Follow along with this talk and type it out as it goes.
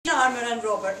and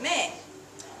Robert met.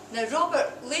 Now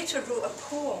Robert later wrote a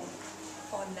poem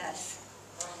on this,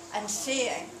 and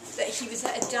saying that he was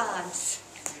at a dance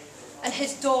and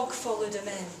his dog followed him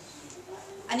in,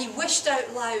 and he wished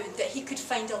out loud that he could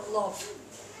find a love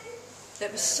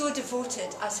that was so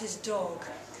devoted as his dog.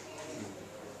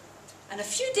 And a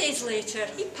few days later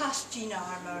he passed Jean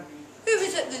Armour, who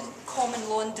was at the common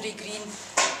laundry green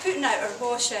putting out her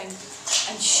washing,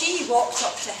 and she walked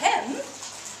up to him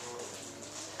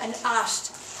and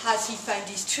asked, has he found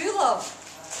his true love?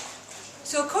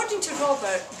 So according to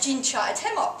Robert, Jean chatted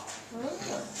him up.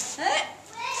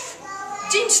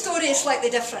 Jean's story is slightly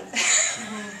different.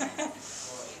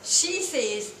 She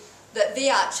says that they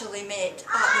actually met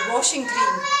at the washing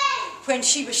green when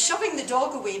she was shoving the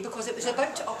dog away because it was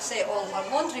about to upset all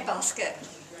her laundry basket.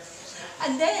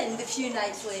 And then, a few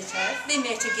nights later, they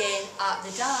met again at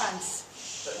the dance.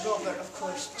 But Robert, of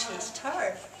course, chased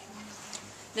her.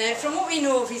 Now, from what we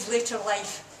know of his later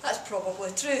life, that's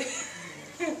probably true.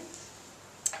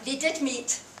 They did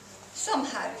meet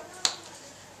somehow,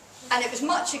 and it was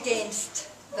much against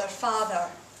their father,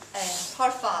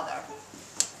 her father,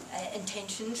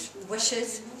 intentions,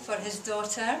 wishes for his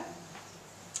daughter.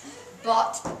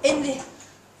 But in the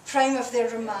prime of their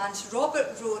romance,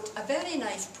 Robert wrote a very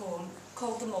nice poem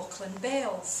called The Mauchline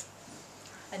Bells.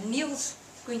 And Niall's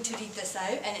going to read this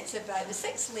out, and it's about the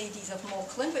 6 ladies of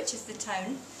Mauchline, which is the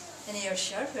town in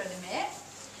Ayrshire where they met.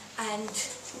 And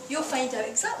you'll find out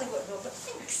exactly what Robert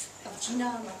thinks of Jean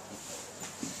Armour.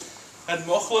 In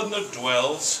Mauchline there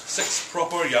dwells 6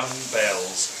 proper young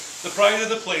belles, the pride of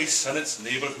the place and its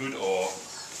neighbourhood awe.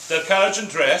 Their carriage and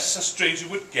dress a stranger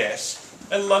would guess,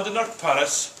 in London or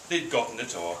Paris they'd gotten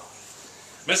it all.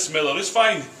 Miss Miller is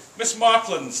fine, Miss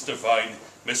Markland's divine,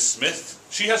 Miss Smith,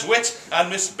 she has wit, and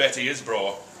Miss Betty is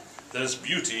braw. There's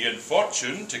beauty and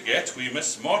fortune to get wi'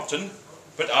 Miss Morton,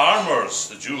 but Armour's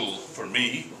the jewel for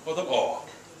me o' them all.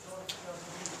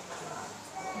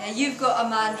 Now you've got a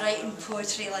man writing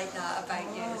poetry like that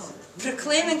about you,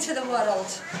 proclaiming to the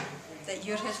world that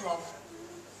you're his love.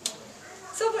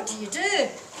 So what do?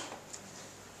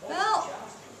 Well,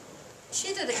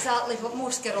 she did exactly what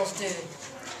most girls do.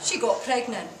 She got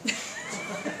pregnant.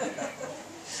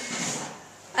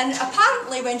 And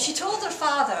apparently when she told her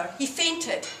father, he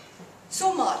fainted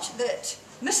so much that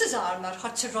Mrs. Armour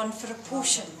had to run for a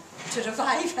potion to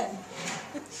revive him.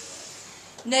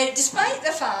 Now, despite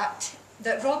the fact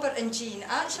that Robert and Jean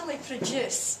actually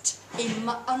produced a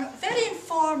very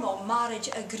informal marriage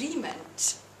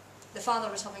agreement, the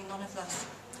father was having none of this,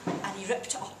 and he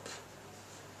ripped it up.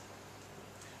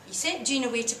 He sent Jean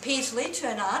away to Paisley to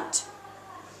an aunt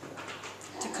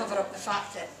to cover up the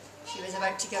fact that she was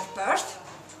about to give birth,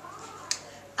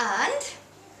 and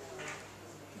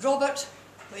Robert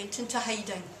went into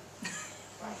hiding.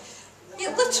 He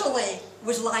literally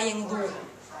was lying low.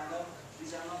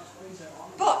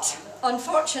 But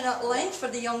unfortunately for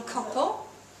the young couple,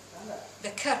 the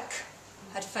Kirk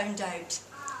had found out,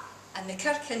 and the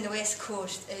Kirk in the West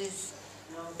Coast is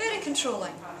very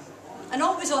controlling and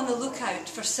always on the lookout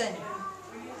for sin.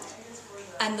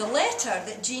 And the letter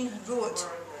that Jean wrote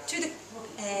to the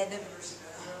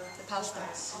pastor,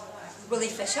 Willie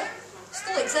Fisher,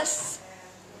 still exists.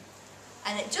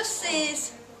 And it just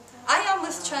says, I am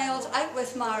with child, out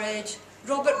with marriage,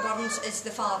 Robert Burns is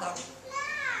the father.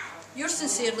 Yours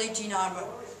sincerely, Jean Armour.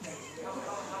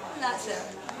 And that's it.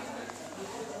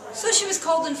 So she was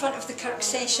called in front of the Kirk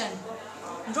session.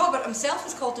 And Robert himself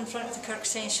was called in front of the Kirk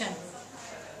session.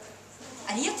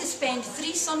 And he had to spend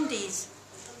 3 Sundays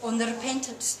on the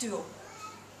repentant stool.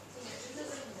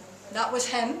 That was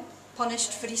him,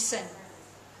 punished for his sin.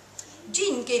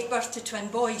 Jean gave birth to twin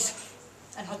boys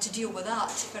and had to deal with that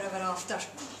forever after.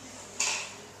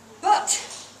 But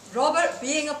Robert,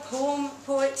 being a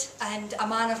poet and a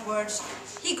man of words,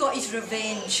 he got his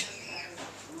revenge.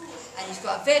 And he's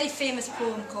got a very famous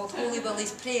poem called Holy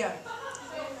Willie's Prayer.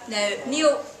 Now,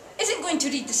 Niall isn't going to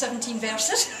read the 17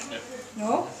 verses,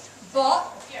 no, but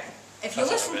if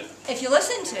you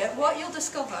listen to it, what you'll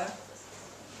discover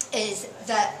is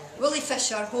that Willie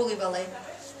Fisher, Holy Willie,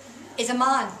 is a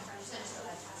man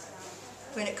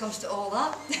when it comes to all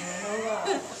that.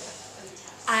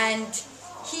 And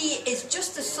he is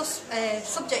just as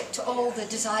subject to all the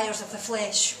desires of the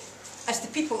flesh as the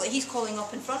people that he's calling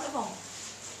up in front of him.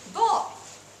 But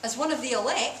as one of the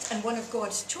elect and one of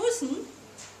God's chosen,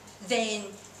 then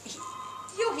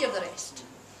you'll hear the rest.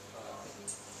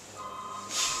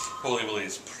 Holy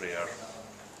Willie's Prayer.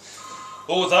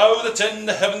 O thou that in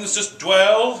the heavens dost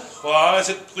dwell, why as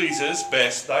it pleases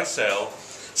best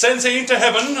thyself, send 10 to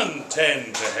heaven and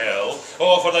 10 to hell,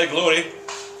 all for thy glory,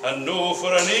 and know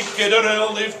for any good or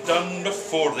ill they've done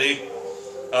before thee.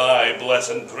 Aye, bless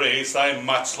and praise thy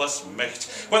matchless might,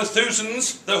 when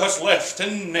thousands thou hast left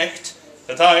in night,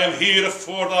 that I am here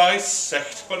afore thy sight,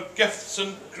 for gifts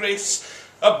and grace,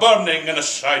 a burning and a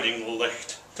shining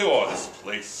light to all this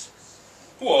place.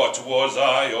 What was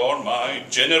I or my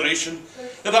generation,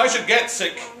 that I should get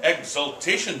sick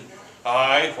exaltation?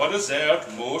 Aye, what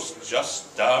deserved most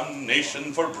just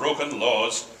damnation for broken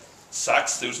laws,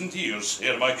 6,000 years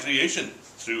ere my creation,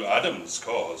 through Adam's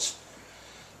cause.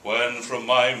 When from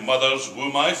my mother's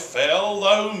womb I fell,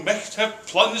 thou might have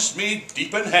plunged me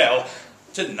deep in hell,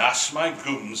 to gnash my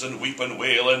gooms and weep and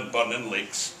wail in burning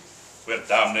lakes, where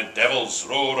damned devils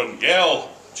roar and yell,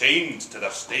 chained to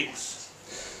their stakes.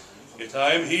 Yet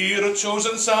I am here a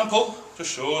chosen sample, to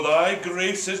show thy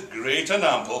grace is great and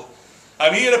ample.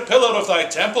 I'm here a pillar of thy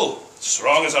temple,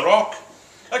 strong as a rock,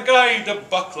 a guide, a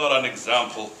buckler, an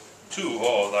example to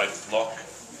all thy flock.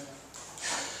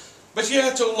 But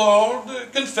yet, O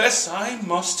Lord, confess I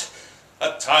must,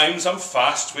 at times I'm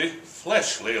fast with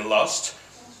fleshly lust,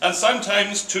 and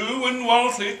sometimes too in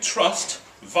worldly trust,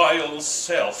 vile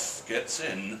self gets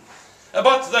in.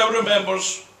 But thou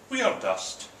remembers we are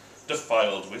dust,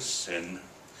 defiled with sin.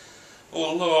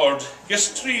 O Lord,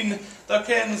 yestreen thou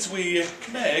kens we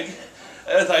kneg,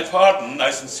 thy pardon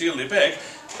I sincerely beg.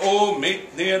 O may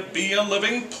ne'er be a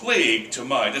living plague to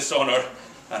my dishonour,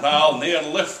 and I'll ne'er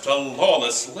lift a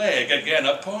lawless leg again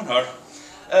upon her.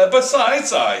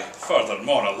 Besides, I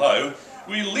furthermore allow,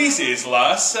 we leases,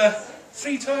 lass,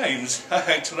 3 times,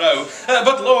 I trow.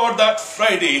 But Lord, that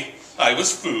Friday I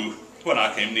was fou when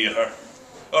I came near her,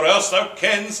 or else thou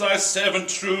kens thy servant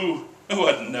true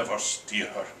would never steer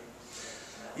her.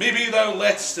 Maybe thou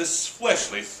lett'st this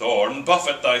fleshly thorn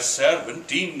buffet thy servant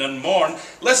e'en and morn,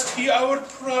 lest he our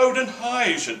proud and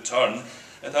high should turn,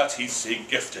 that he say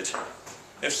gifted.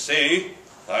 If say,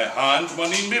 thy hand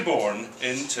money be borne,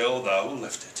 until thou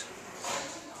lift it.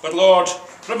 But Lord,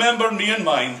 remember me and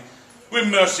mine, with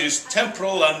mercies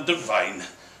temporal and divine,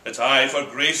 that I for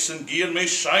grace and gear may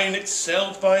shine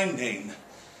excelled by name,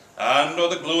 and all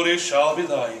the glory shall be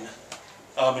thine.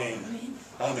 Amen. Amen.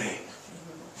 Amen.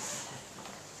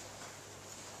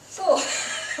 So,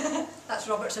 that's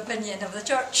Robert's opinion of the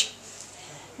church.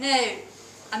 Now,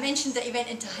 I mentioned that he went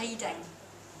into hiding.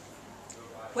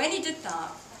 When he did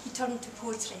that, he turned to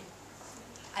poetry.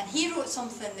 And he wrote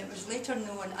something that was later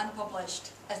known and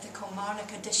published as the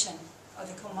Kilmarnock edition, or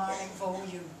the Kilmarnock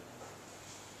volume.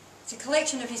 It's a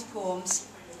collection of his poems,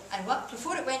 and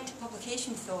before it went to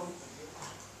publication though,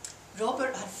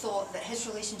 Robert had thought that his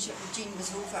relationship with Jean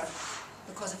was over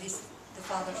because of the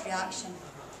father's reaction.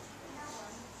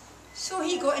 So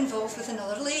he got involved with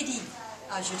another lady,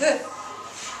 as you do.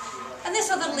 And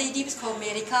this other lady was called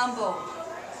Mary Campbell.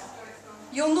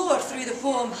 You'll know her through the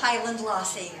poem Highland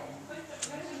Lassie.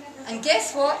 And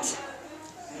guess what?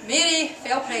 Mary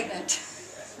fell pregnant.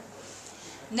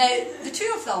 Now, the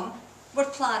two of them were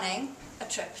planning a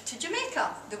trip to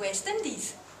Jamaica, the West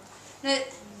Indies. Now,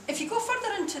 if you go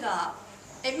further into that,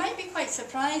 it might be quite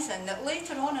surprising that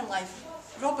later on in life,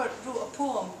 Robert wrote a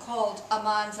poem called A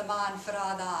Man's a Man for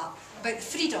a' that, about the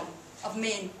freedom of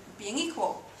men being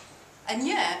equal. And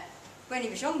yet, when he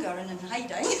was younger and in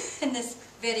hiding, in this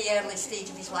very early stage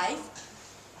of his life,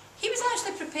 he was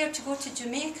actually prepared to go to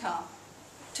Jamaica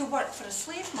to work for a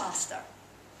slave master.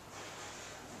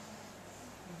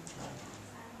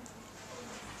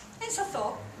 It's a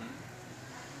thought.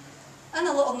 And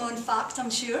a little known fact, I'm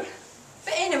sure.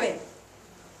 But anyway,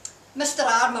 Mr.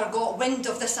 Armour got wind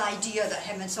of this idea that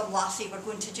him and some lassie were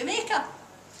going to Jamaica.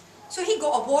 So he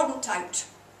got a warrant out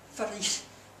for these,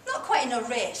 not quite an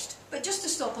arrest, but just to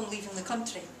stop him leaving the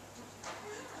country.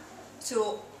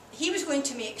 So he was going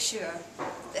to make sure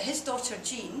that his daughter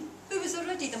Jean, who was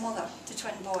already the mother to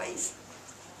twin boys,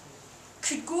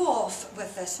 could go off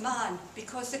with this man,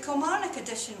 because the Kilmarnock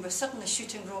edition was suddenly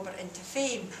shooting Robert into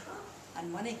fame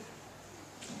and money.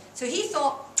 So he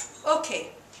thought,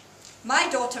 okay, my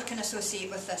daughter can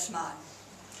associate with this man.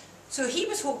 So he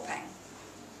was hoping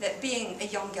that, being a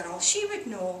young girl, she would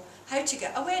know how to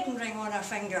get a wedding ring on her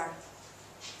finger.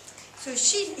 So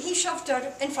he shoved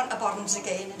her in front of Burns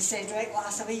again and said, right,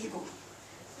 lass, away you go.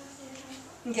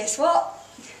 And guess what?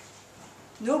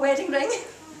 No wedding ring.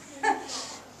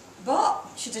 But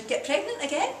she did get pregnant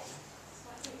again.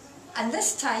 And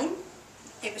this time,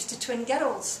 it was to twin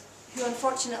girls, who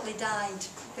unfortunately died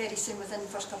very soon within the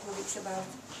first couple of weeks of birth.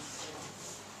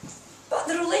 But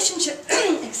the relationship,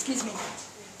 excuse me,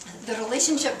 the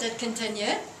relationship did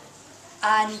continue,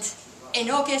 and in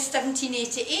August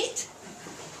 1788,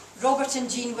 Robert and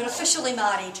Jean were officially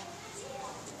married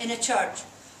in a church.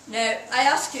 Now, I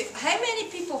ask you, how many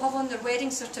people have on their wedding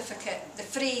certificate the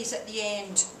phrase at the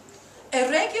end,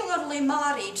 irregularly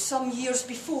married some years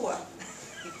before.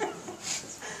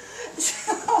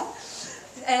 So,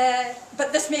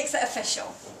 but this makes it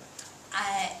official.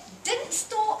 Didn't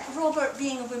stop Robert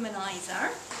being a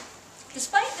womaniser,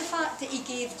 despite the fact that he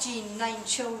gave Jean 9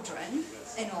 children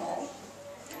in all.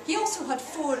 He also had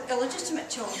 4 illegitimate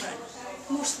children,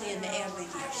 mostly in the early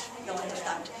years, you'll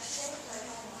understand.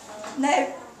 Now,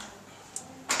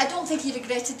 I don't think he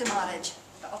regretted the marriage,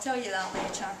 but I'll tell you that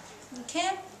later.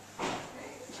 Okay?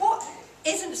 What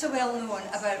isn't so well known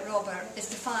about Robert is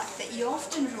the fact that he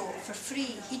often wrote for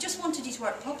free. He just wanted his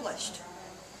work published.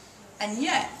 And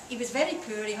yet, he was very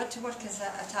poor, he had to work as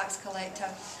a tax collector.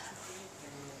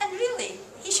 And really,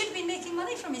 he should have been making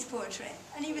money from his poetry,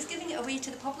 and he was giving it away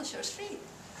to the publishers free.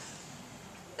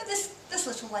 But this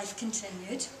little life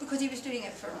continued, because he was doing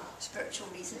it for spiritual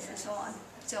reasons and so on,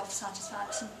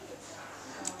 self-satisfaction.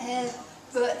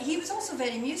 But he was also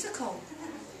very musical.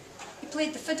 He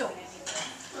played the fiddle,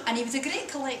 and he was a great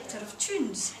collector of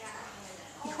tunes.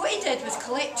 What he did was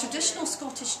collect traditional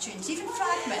Scottish tunes, even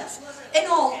fragments, in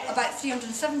all about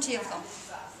 370 of them.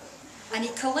 And he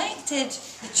collected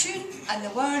the tune and the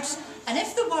words, and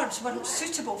if the words weren't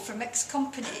suitable for mixed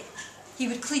company, he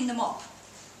would clean them up.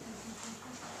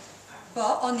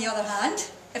 But on the other hand,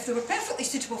 if they were perfectly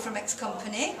suitable for mixed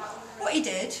company, what he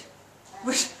did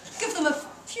was give them a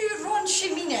few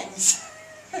raunchy meanings.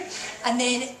 And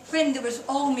then when there was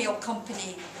all male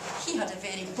company, he had a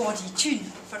very bawdy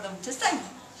tune for them to sing.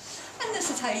 And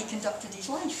this is how he conducted his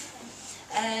life.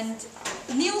 And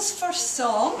Niall's first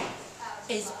song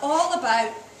is all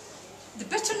about the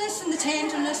bitterness and the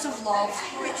tenderness of love,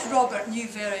 which Robert knew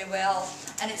very well.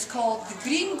 And it's called The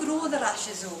Green Grow the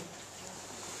Rashes O.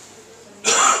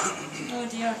 Oh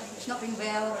dear, it's not been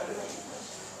well.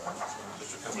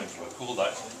 Just recovering from a cold,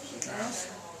 actually. Yes.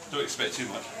 Don't expect too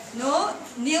much. No,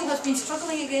 Niall has been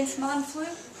struggling against man flu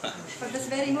for this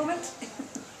very moment.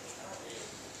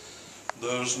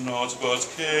 There's naught but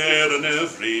care in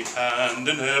every hand,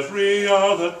 in every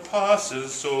hour that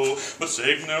passes so, but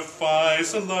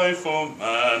signifies the life of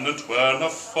man, and 'twere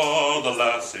not for the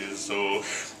lasses so.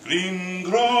 Green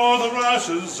grow the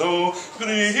rashes o,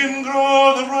 green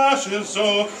grow the rashes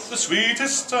o, the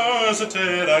sweetest hours that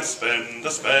e'er I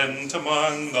spent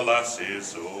among the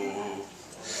lasses o.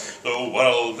 The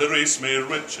worldly race may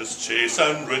riches chase,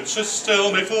 and riches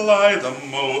still may fly them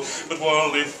mo, but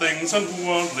worldly things and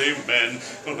worldly men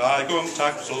will I go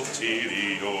tax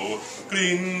ulterior.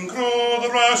 Green grow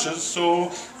the rashes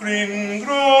so, green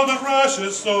grow the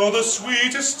rashes so, the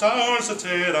sweetest hours that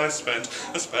e'er I spent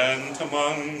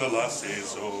among the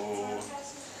lasses o.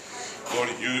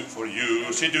 For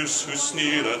you, seduce who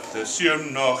sneer at this, you're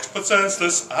naught but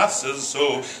senseless asses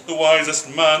so. The wisest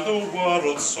man the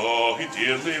world saw, he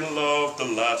dearly loved the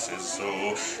lasses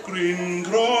so. Green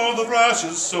grow the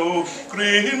rashes so,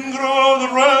 green grow the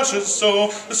rashes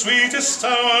so, the sweetest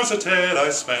hours that e'er I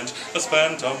spent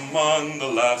among the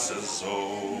lasses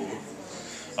so.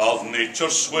 Of nature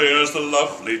swears the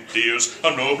lovely dears,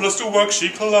 her noblest work she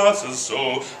classes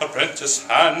so. Apprentice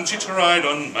hand she tried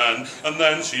on man, and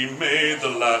then she made the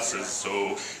lasses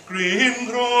so. Green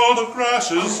grow the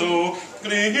rashes so,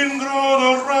 green grow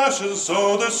the rashes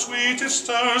so, the sweetest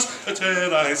hours that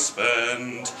e'er I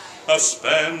spent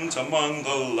among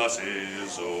the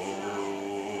lasses oh.